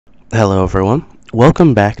Hello, everyone.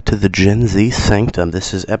 Welcome back to the Gen Z Sanctum.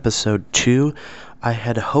 This is episode 2. I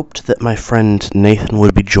had hoped that my friend Nathan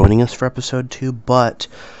would be joining us for episode 2, but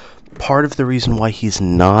part of the reason why he's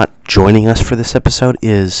not joining us for this episode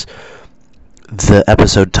is the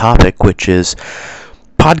episode topic, which is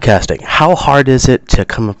podcasting. How hard is it to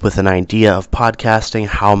come up with an idea of podcasting?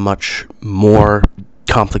 How much more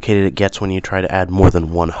complicated it gets when you try to add more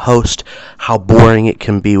than one host, how boring it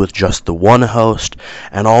can be with just the one host,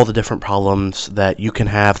 and all the different problems that you can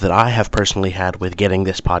have that I have personally had with getting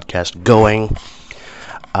this podcast going.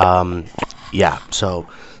 So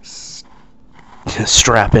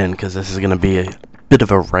strap in, because this is going to be a bit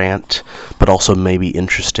of a rant, but also maybe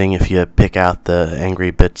interesting. If you pick out the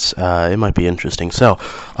angry bits, it might be interesting. So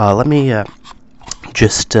let me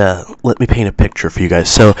paint a picture for you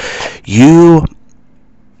guys. So you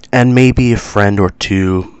and maybe a friend or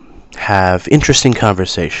two have interesting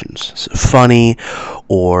conversations, funny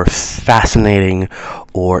or fascinating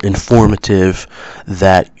or informative,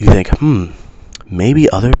 that you think, maybe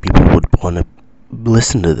other people would want to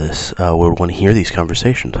listen to this, would want to hear these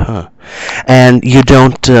conversations, And you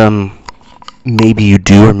don't, maybe you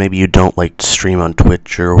do or maybe you don't, like stream on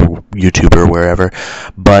Twitch or YouTube or wherever,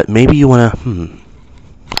 but maybe you want to,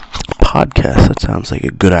 podcast. That sounds like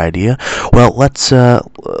a good idea. Well, let's start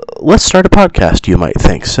a podcast, you might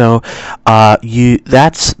think. So,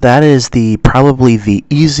 that is probably the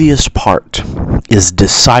easiest part, is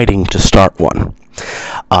deciding to start one.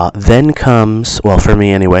 Then comes, well, for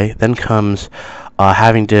me anyway,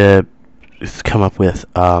 having to come up with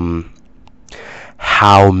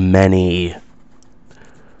how many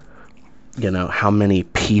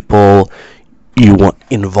people you want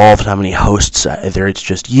involved, how many hosts, either it's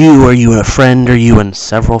just you, or you and a friend, or you and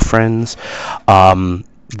several friends.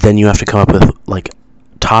 Then you have to come up with, like,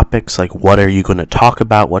 topics, like what are you going to talk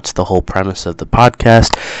about, what's the whole premise of the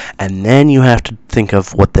podcast, and then you have to think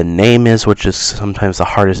of what the name is, which is sometimes the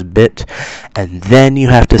hardest bit, and then you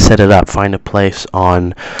have to set it up, find a place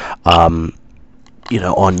on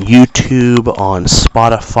on YouTube, on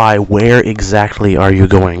Spotify. Where exactly are you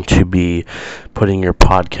going to be putting your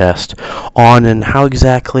podcast on, and how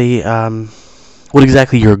exactly, what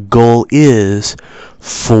exactly your goal is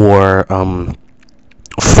for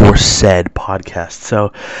said podcast.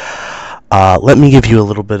 So, let me give you a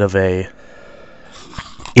little bit of a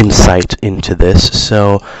insight into this.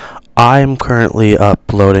 So, I'm currently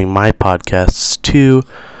uploading my podcasts to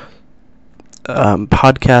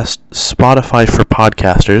podcast Spotify for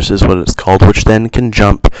Podcasters is what it's called, which then can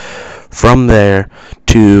jump from there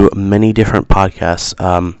to many different podcasts,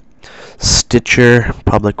 Stitcher,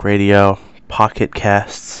 Public Radio, Pocket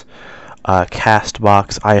Casts,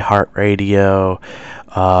 Castbox, iHeartRadio,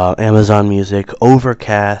 Amazon Music,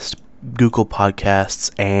 Overcast, Google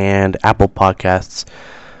Podcasts, and Apple Podcasts.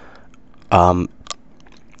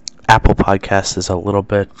 Apple Podcasts is a little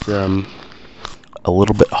bit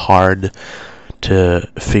hard to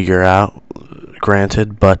figure out,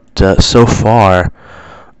 granted, but so far,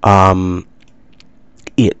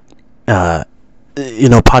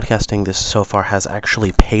 podcasting this so far has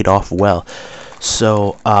actually paid off well.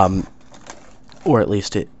 So, or at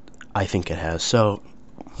least I think it has. So,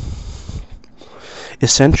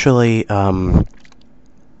 essentially, you'll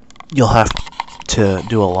have to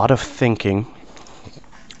do a lot of thinking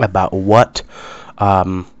about what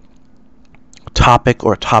topic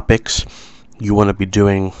or topics you want to be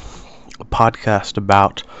doing a podcast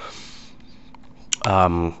about,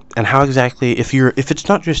 and how exactly, if it's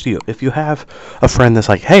not just you, if you have a friend that's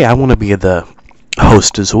like, hey, I want to be the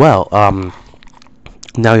host as well,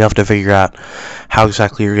 now you have to figure out how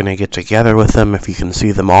exactly you're going to get together with them. If you can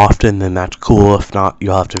see them often, then that's cool. If not,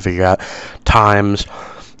 you'll have to figure out times,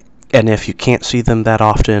 and if you can't see them that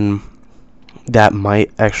often, that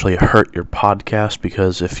might actually hurt your podcast,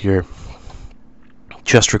 because if you're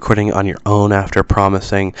just recording on your own after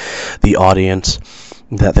promising the audience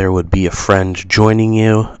that there would be a friend joining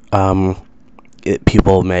you,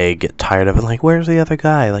 people may get tired of it, like, where's the other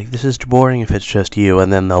guy? Like, this is boring if it's just you,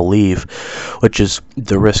 and then they'll leave, which is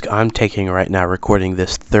the risk I'm taking right now, recording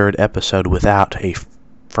this third episode without a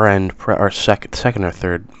friend, or second or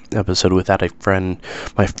third episode without a friend,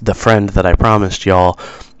 the friend that I promised y'all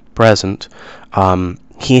present.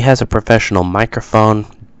 He has a professional microphone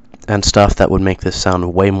and stuff that would make this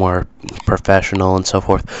sound way more professional and so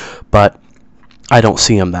forth, but I don't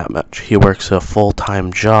see him that much. He works a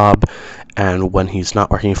full-time job, and when he's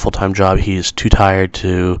not working a full-time job, he's too tired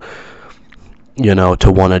to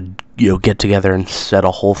want to get together and set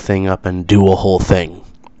a whole thing up and do a whole thing,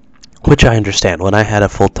 which I understand. When I had a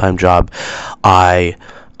full-time job, I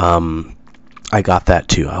I got that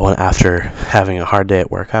too. After having a hard day at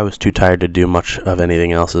work, I was too tired to do much of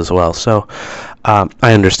anything else as well. So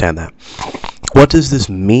I understand that. What does this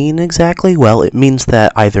mean exactly? Well, it means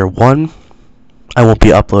that either one, I won't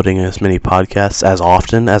be uploading as many podcasts as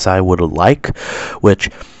often as I would like, which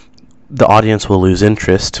the audience will lose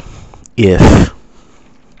interest if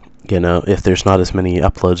there's not as many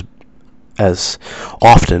uploads as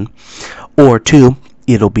often, or two,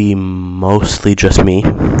 it'll be mostly just me,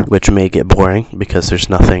 which may get boring because there's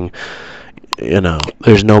nothing,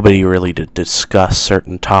 there's nobody really to discuss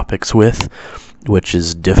certain topics with, which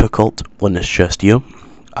is difficult when it's just you.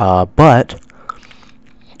 But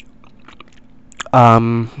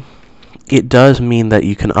it does mean that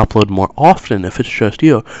you can upload more often if it's just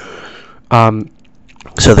you.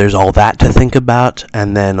 So there's all that to think about,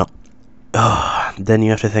 and then you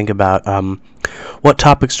have to think about what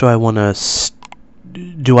topics do I want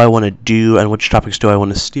to do, and which topics do I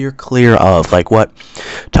want to steer clear of? Like, what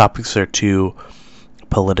topics are too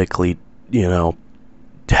politically,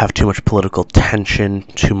 have too much political tension,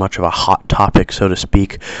 too much of a hot topic, so to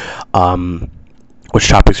speak. Which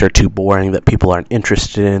topics are too boring that people aren't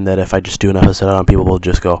interested in, that if I just do an episode on, people will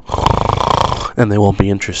just go and they won't be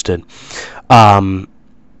interested.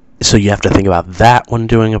 So you have to think about that when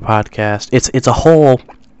doing a podcast. It's a whole,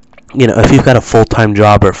 if you've got a full-time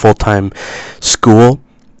job or full-time school,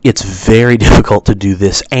 it's very difficult to do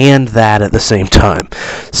this and that at the same time.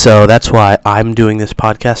 So that's why I'm doing this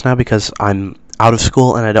podcast now, because I'm out of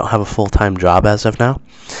school and I don't have a full-time job as of now.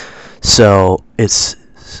 So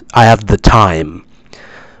I have the time,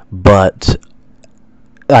 but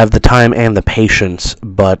I have the time and the patience,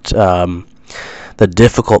 but the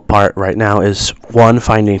difficult part right now is, one,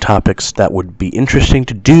 finding topics that would be interesting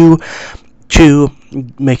to do, two,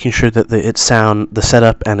 making sure that the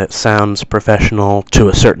setup and it sounds professional to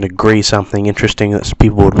a certain degree, something interesting that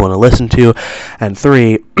people would want to listen to, and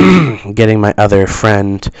three, getting my other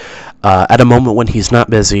friend at a moment when he's not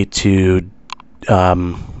busy to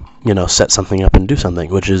set something up and do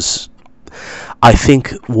something, which is, I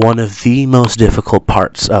think, one of the most difficult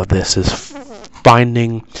parts of this is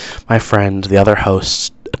finding my friend, the other hosts,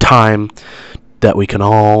 a time that we can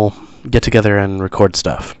all get together and record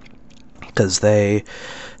stuff. Because they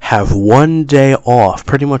have one day off,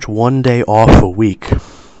 pretty much one day off a week,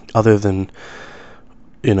 other than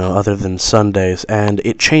Sundays, and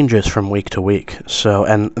it changes from week to week. So,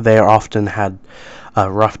 and they often had a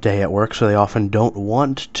rough day at work, so they often don't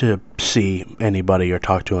want to see anybody or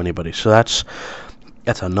talk to anybody. So that's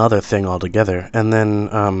another thing altogether. And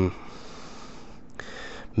then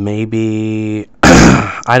maybe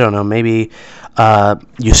I don't know, maybe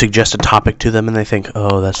you suggest a topic to them and they think,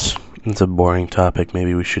 oh, that's a boring topic,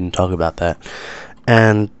 maybe we shouldn't talk about that,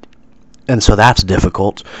 and so that's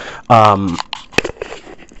difficult.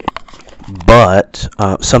 But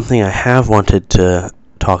something I have wanted to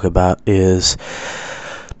talk about is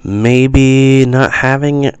maybe not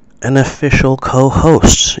having an official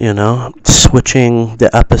co-host, switching the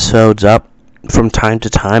episodes up from time to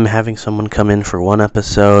time, having someone come in for one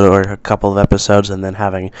episode or a couple of episodes, and then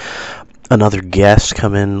having another guest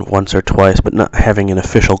come in once or twice, but not having an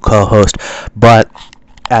official co-host. But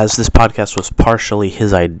as this podcast was partially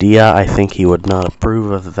his idea, I think he would not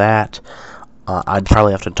approve of that. I'd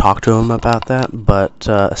probably have to talk to him about that, but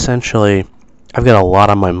essentially, I've got a lot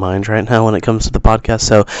on my mind right now when it comes to the podcast.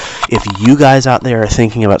 So if you guys out there are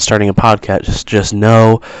thinking about starting a podcast, just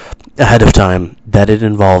know ahead of time that it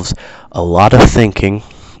involves a lot of thinking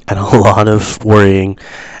and a lot of worrying,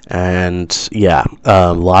 and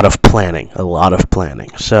a lot of planning.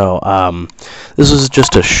 So this is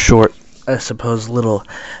just a short, I suppose, little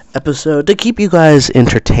episode to keep you guys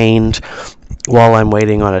entertained while I'm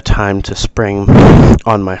waiting on a time to spring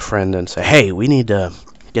on my friend and say, hey, we need to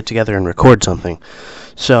get together and record something.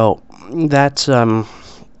 So that's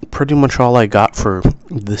pretty much all I got for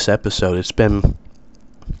this episode. It's been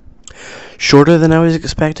shorter than I was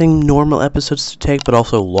expecting normal episodes to take, but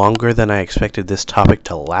also longer than I expected this topic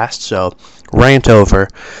to last. So rant over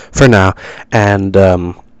for now, and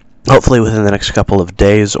hopefully within the next couple of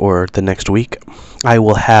days or the next week, I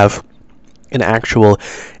will have an actual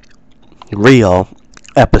real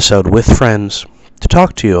episode with friends to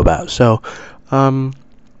talk to you about. So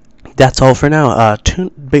that's all for now.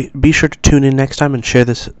 Be sure to tune in next time and share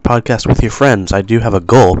this podcast with your friends. I do have a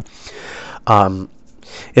goal.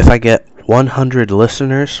 If I get 100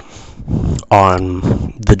 listeners on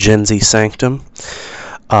the Gen Z Sanctum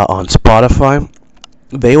on Spotify,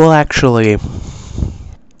 they will actually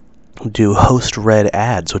do host-read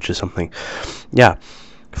ads, which is something.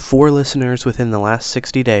 4 listeners within the last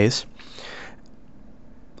 60 days.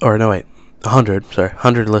 Or no, wait. 100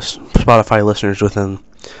 Spotify listeners within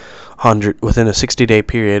a 60-day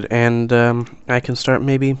period, and I can start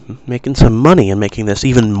maybe making some money and making this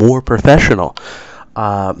even more professional.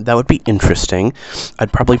 That would be interesting.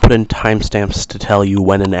 I'd probably put in timestamps to tell you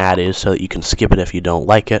when an ad is so that you can skip it if you don't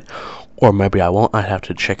like it, or maybe I won't. I'd have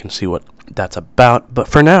to check and see what that's about. But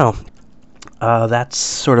for now, that's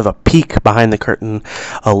sort of a peek behind the curtain,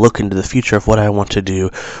 a look into the future of what I want to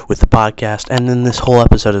do with the podcast. And then this whole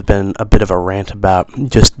episode has been a bit of a rant about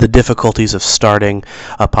just the difficulties of starting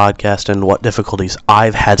a podcast and what difficulties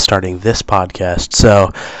I've had starting this podcast.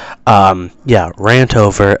 So, rant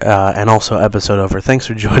over, and also episode over. Thanks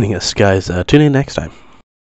for joining us, guys. Tune in next time.